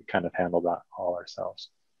 Okay, we kind of handle that all ourselves.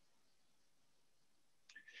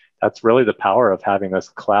 That's really the power of having this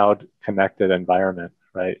cloud connected environment,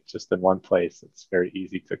 right? Just in one place. It's very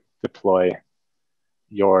easy to deploy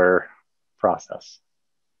your process?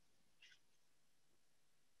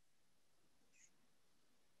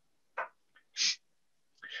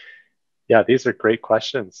 Yeah, these are great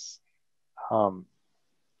questions. I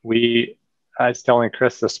was telling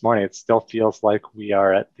Chris this morning, it still feels like we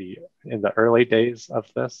are in the early days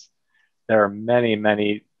of this. There are many,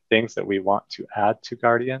 many things that we want to add to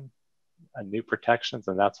Guardian, new protections,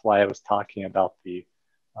 and that's why I was talking about the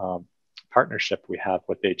partnership we have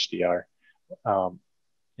with HDR.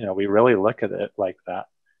 We really look at it like that.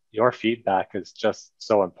 Your feedback is just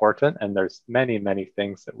so important, and there's many, many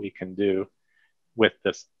things that we can do with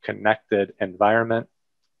this connected environment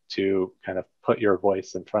to kind of put your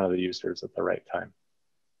voice in front of the users at the right time.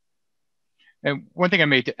 And one thing I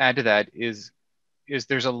made to add to that is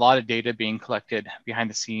there's a lot of data being collected behind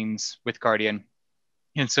the scenes with Guardian.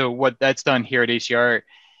 And so what that's done here at HDR,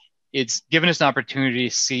 it's given us an opportunity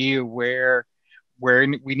to see where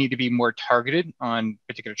we need to be more targeted on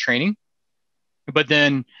particular training. But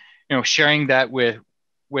then, sharing that with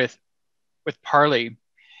Parley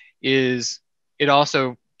it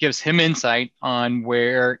also gives him insight on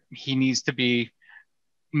where he needs to be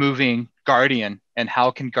moving Guardian and how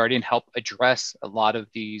can Guardian help address a lot of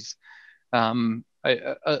these constant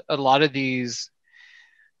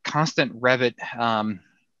Revit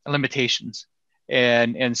limitations.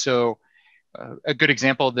 And so a good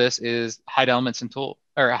example of this is hide elements in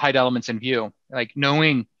view, like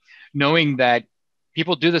knowing that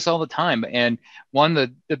people do this all the time. And one of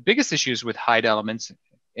the biggest issues with hide elements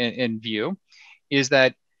in view is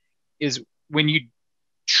when you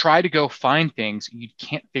try to go find things, you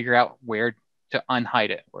can't figure out where to unhide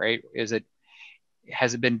it, right?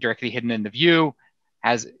 Has it been directly hidden in the view?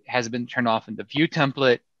 Has it been turned off in the view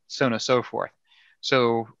template? So on and so forth.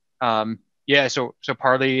 So so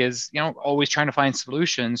Parley is always trying to find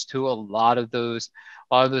solutions to a lot of those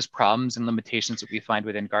problems and limitations that we find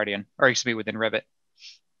within Guardian, or excuse me, within Revit.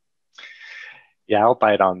 Yeah, I'll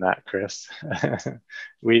bite on that, Chris.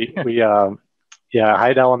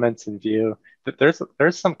 Hide elements in view. But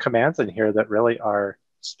there's some commands in here that really are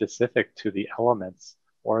specific to the elements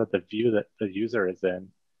or the view that the user is in.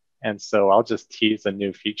 And so I'll just tease a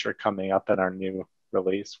new feature coming up in our new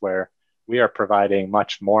release where we are providing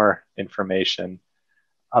much more information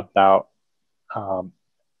about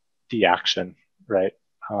the action, right?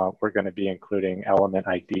 We're going to be including element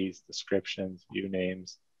IDs, descriptions, view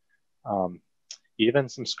names, even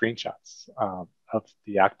some screenshots of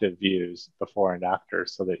the active views before and after,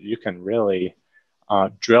 so that you can really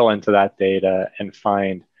drill into that data and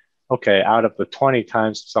find, okay, out of the 20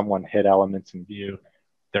 times someone hit elements in view,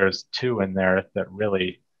 there's 2 in there that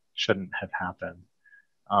really shouldn't have happened.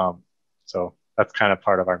 So that's kind of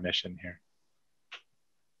part of our mission here.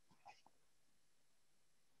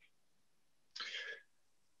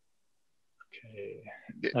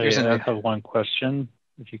 Okay. I have one question,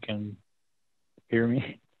 if you can hear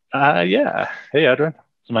me. Yeah. Hey, Edwin.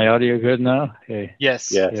 Is my audio good now? Hey. Yes.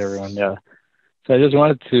 Hey, everyone. Yeah. So I just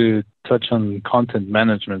wanted to touch on content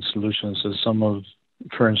management solutions, as some of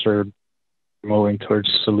firms are moving towards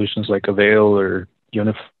solutions like Avail or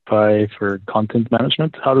Unify for content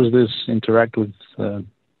management. How does this interact with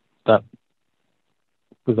that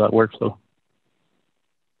workflow?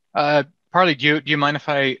 Parley, do you mind if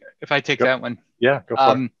I take that one? Yeah, go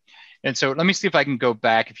for it. And so let me see if I can go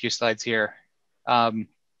back a few slides here. So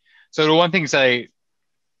the one thing I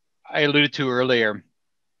alluded to earlier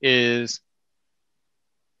is,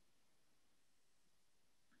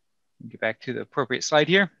 get back to the appropriate slide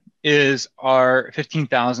here, is our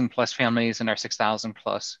 15,000 plus families and our 6,000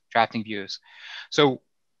 plus drafting views. So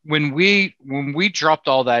when we dropped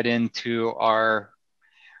all that into our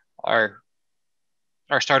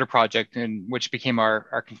starter project, and which became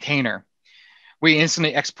our container, we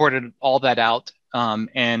instantly exported all that out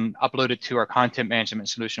and uploaded to our content management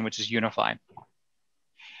solution, which is Unify.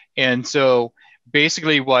 And so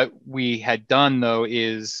basically what we had done, though,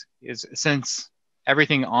 is since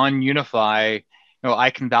everything on Unify, I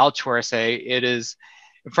can vouch for, say it is,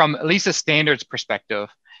 from at least a standards perspective,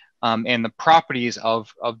 and the properties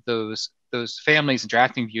of those families and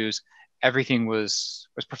drafting views, everything was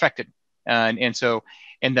perfected. And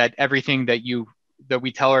that everything that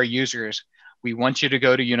we tell our users, we want you to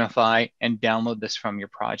go to Unify and download this from your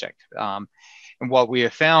project. And what we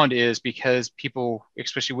have found is, because people,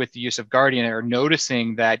 especially with the use of Guardian, are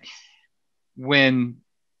noticing that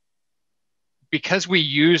because we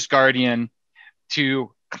use Guardian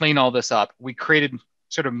to clean all this up, we created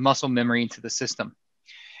sort of muscle memory into the system.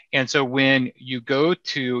 And so when you go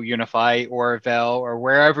to Unify or Vel or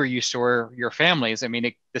wherever you store your families, I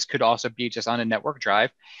mean, this could also be just on a network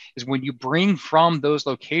drive, is when you bring from those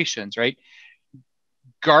locations, right?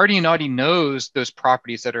 Guardian already knows those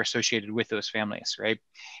properties that are associated with those families, right?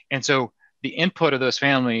 And so the input of those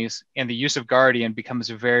families and the use of Guardian becomes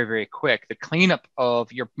very, very quick. The cleanup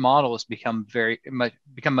of your models become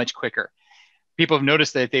much quicker. People have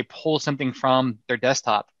noticed that if they pull something from their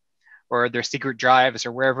desktop or their secret drives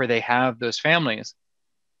or wherever they have those families,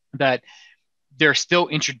 that they're still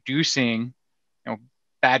introducing,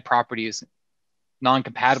 bad properties,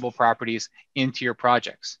 non-compatible properties into your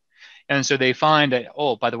projects. And so they find that,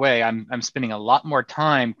 oh, by the way, I'm spending a lot more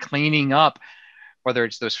time cleaning up, whether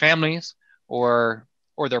it's those families or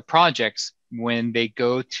their projects, when they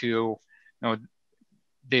go to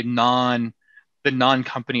the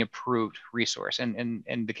non-company approved resource. And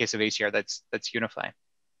in the case of HDR, that's Unify.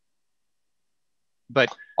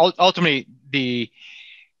 But ultimately, the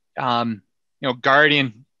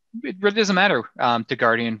Guardian, it really doesn't matter to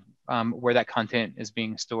Guardian where that content is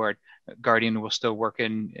being stored. Guardian will still work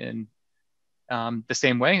in the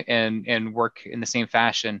same way and work in the same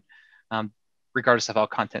fashion, regardless of how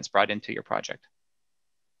content's brought into your project.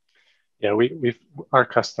 Yeah, our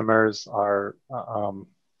customers are,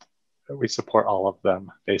 we support all of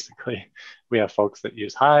them, basically. We have folks that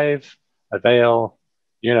use Hive, Avail,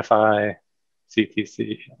 Unify,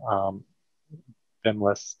 CTC,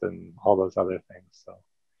 BIMlist, and all those other things. So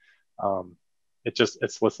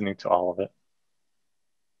it's listening to all of it.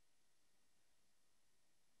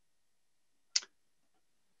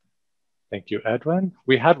 Thank you, Edwin.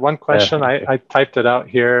 We had one question. I typed it out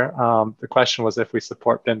here. The question was if we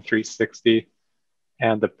support BIM 360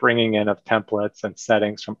 and the bringing in of templates and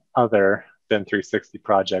settings from other BIM 360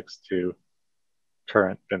 projects to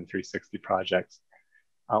current BIM 360 projects.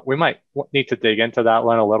 We might need to dig into that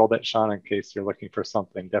one a little bit, Sean, in case you're looking for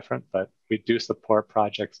something different, but we do support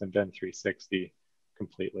projects in BIM 360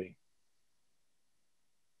 completely.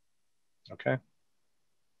 Okay.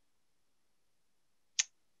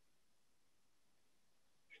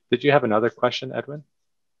 Did you have another question, Edwin?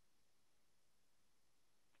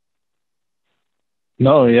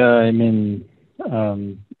 No, yeah, I mean,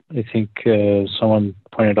 I think someone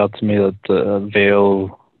pointed out to me that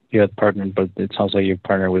Vail, you had partnered, but it sounds like you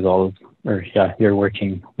partner with you're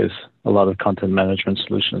working with a lot of content management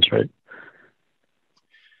solutions, right?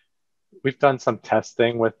 We've done some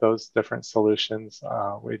testing with those different solutions.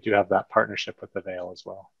 We do have that partnership with Avail as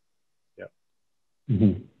well. Yep.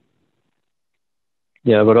 Mm-hmm.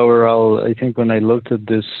 Yeah, but overall, I think when I looked at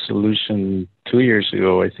this solution 2 years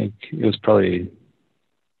ago, I think it was probably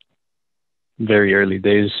very early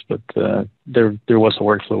days, but there was a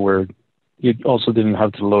workflow where you also didn't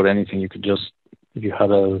have to load anything. You could just, if you had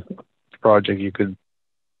a project, you could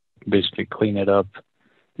basically clean it up.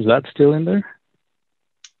 Is that still in there?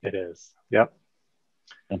 It is. Yep.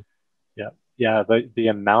 Yeah. Yeah. The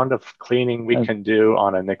amount of cleaning we can do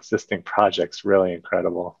on an existing project is really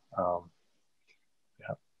incredible.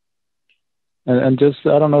 And just,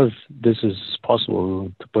 I don't know if this is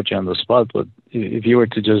possible to put you on the spot, but if you were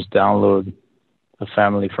to just download a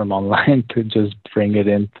family from online to just bring it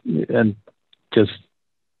in and just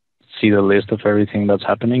see the list of everything that's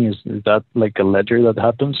happening, is that like a ledger that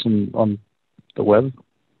happens on the web?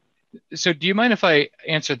 So do you mind if I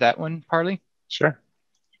answer that one, Parley? Sure.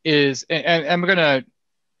 And I'm going to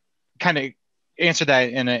kind of answer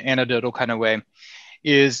that in an anecdotal kind of way,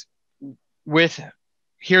 is with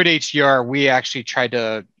here at HDR, we actually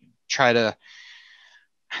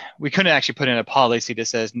we couldn't actually put in a policy that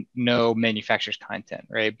says no manufacturer's content,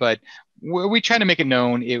 right? But we try to make it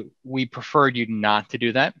known we preferred you not to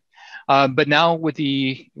do that. But now with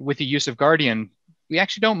the use of Guardian, we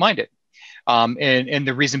actually don't mind it. And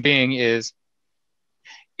the reason being is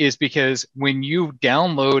because when you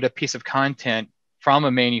download a piece of content from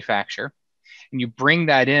a manufacturer and you bring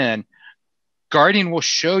that in, Guardian will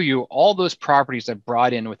show you all those properties that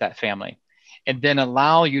brought in with that family, and then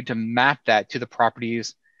allow you to map that to the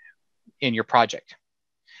properties in your project.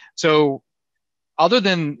 So other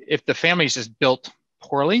than if the family is just built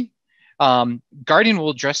poorly, Guardian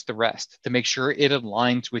will address the rest to make sure it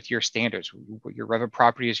aligns with your standards, your Revit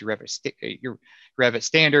properties, your Revit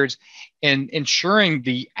standards, and ensuring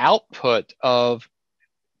the output of,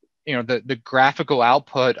 the graphical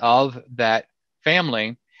output of that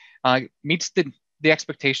family meets the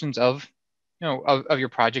expectations of your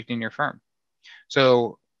project in your firm.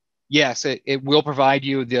 So yes, it will provide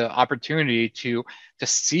you the opportunity to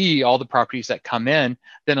see all the properties that come in,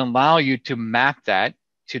 then allow you to map that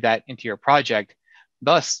into your project,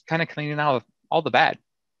 thus kind of cleaning out all the bad.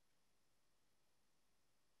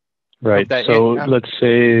 Right. So let's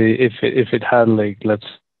say if it had let's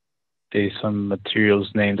say some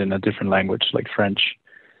materials named in a different language, like French,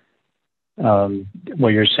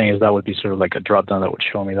 what you're saying is that would be sort of like a drop down that would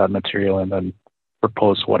show me that material and then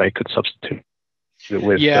propose what I could substitute it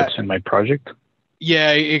with that's in my project.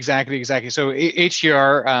 Yeah, exactly. So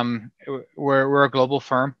HDR, we're a global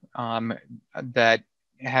firm that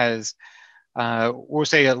has, we'll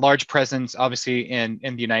say, a large presence, obviously in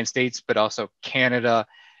the United States, but also Canada,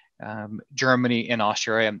 Germany, and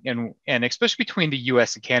Australia, and especially between the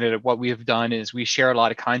U.S. and Canada. What we have done is we share a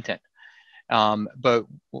lot of content, but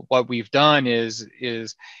what we've done is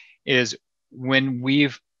when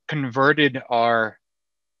we've converted our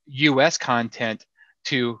U.S. content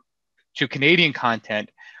to Canadian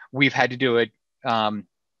content, we've had to do it.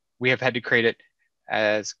 We have had to create it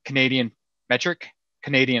as Canadian metric,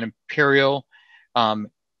 Canadian imperial,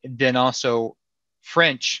 then also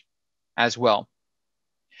French as well.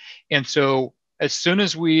 And so as soon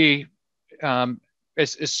as we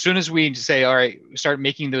as soon as we say, all right, start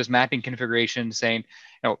making those mapping configurations, saying,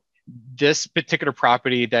 this particular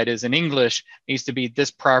property that is in English needs to be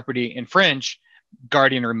this property in French,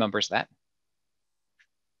 Guardian remembers that.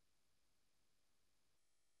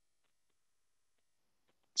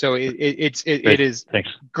 So it is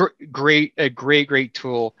a great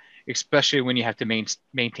tool, especially when you have to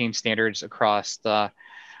maintain standards across the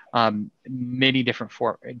many different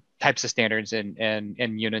types of standards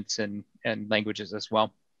and units and languages as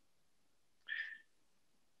well.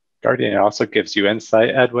 Guardian also gives you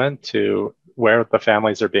insight, Edwin, to where the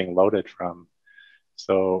families are being loaded from.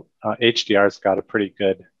 So HDR's got a pretty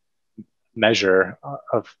good measure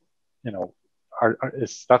of,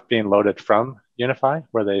 is stuff being loaded from Unify,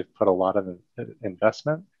 where they've put a lot of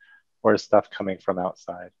investment, or is stuff coming from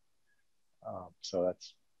outside? So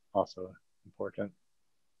that's also important.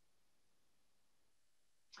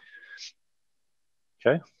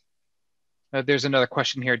 Okay. There's another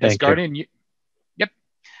question here. Does Guardian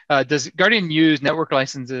use network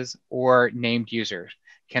licenses or named users?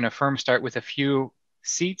 Can a firm start with a few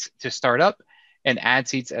seats to start up and add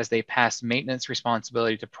seats as they pass maintenance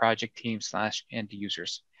responsibility to project teams / end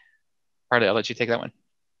users? Harley, I'll let you take that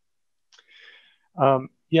one.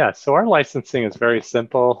 Yeah, so our licensing is very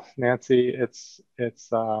simple, Nancy. It's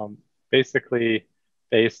basically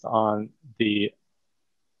based on the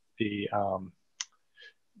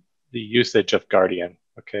usage of Guardian.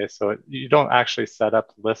 Okay, so you don't actually set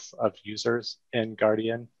up lists of users in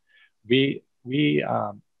Guardian. We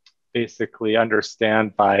basically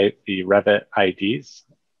understand by the Revit IDs,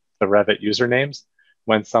 the Revit usernames,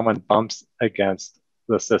 when someone bumps against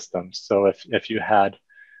the system. So if you had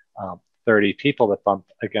 30 people that bump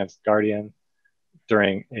against Guardian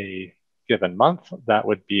during a given month, that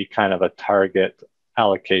would be kind of a target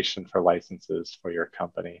allocation for licenses for your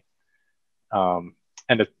company. And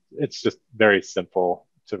it's just very simple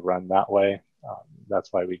to run that way.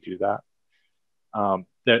 That's why we do that.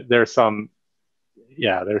 There's some,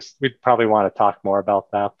 we'd probably want to talk more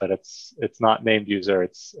about that, but it's not named user.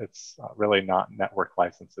 It's really not network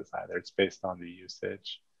licenses either. It's based on the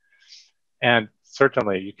usage. And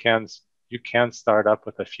certainly you can start up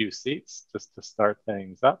with a few seats just to start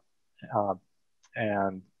things up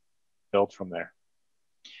and build from there.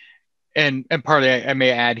 And partly I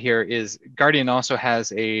may add here is Guardian also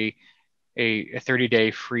has a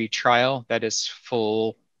 30-day free trial that is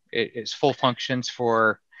full functions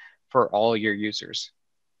for all your users.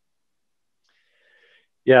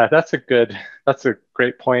 Yeah, that's a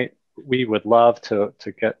great point. We would love to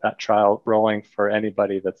get that trial rolling for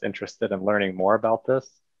anybody that's interested in learning more about this.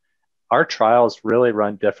 Our trials really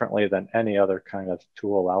run differently than any other kind of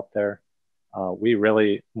tool out there. We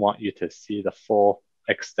really want you to see the full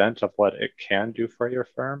extent of what it can do for your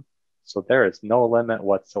firm. So there is no limit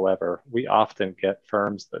whatsoever. We often get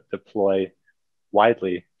firms that deploy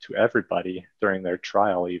widely to everybody during their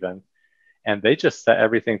trial even, and they just set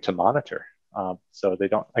everything to monitor. So they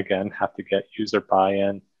don't, again, have to get user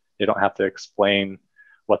buy-in. They don't have to explain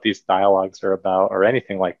what these dialogues are about or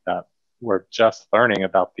anything like that. We're just learning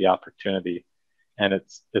about the opportunity. And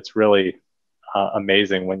it's really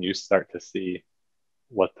amazing when you start to see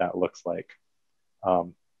what that looks like.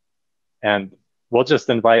 And we'll just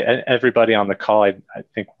invite everybody on the call. I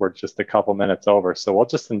think we're just a couple minutes over. So we'll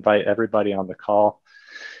just invite everybody on the call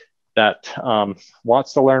that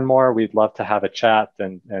wants to learn more. We'd love to have a chat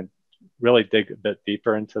and really dig a bit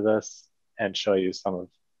deeper into this and show you some of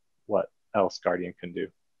what else Guardian can do.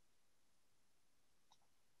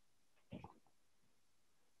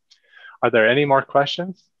 Are there any more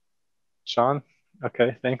questions? Sean?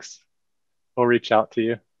 Okay, thanks. We'll reach out to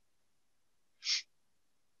you.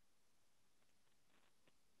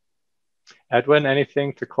 Edwin,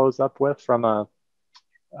 anything to close up with from a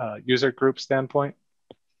user group standpoint?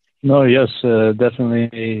 No, yes,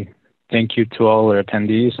 definitely thank you to all our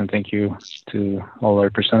attendees, and thank you to all our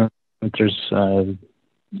presenters.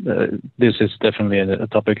 This is definitely a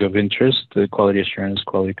topic of interest, the quality assurance,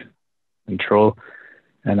 quality control,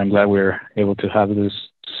 and I'm glad we're able to have this.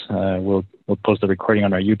 We'll post the recording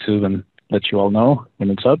on our YouTube and let you all know when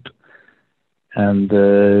it's up.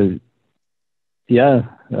 And yeah,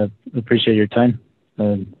 appreciate your time.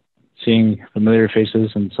 Seeing familiar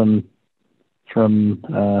faces and some from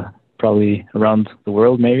probably around the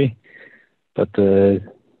world, maybe. But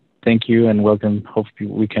thank you and welcome. Hope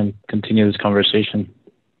we can continue this conversation.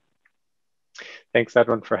 Thanks,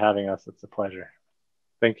 Edwin, for having us. It's a pleasure.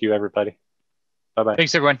 Thank you, everybody. Bye-bye.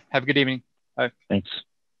 Thanks, everyone. Have a good evening. Bye. Thanks.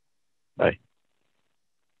 Bye.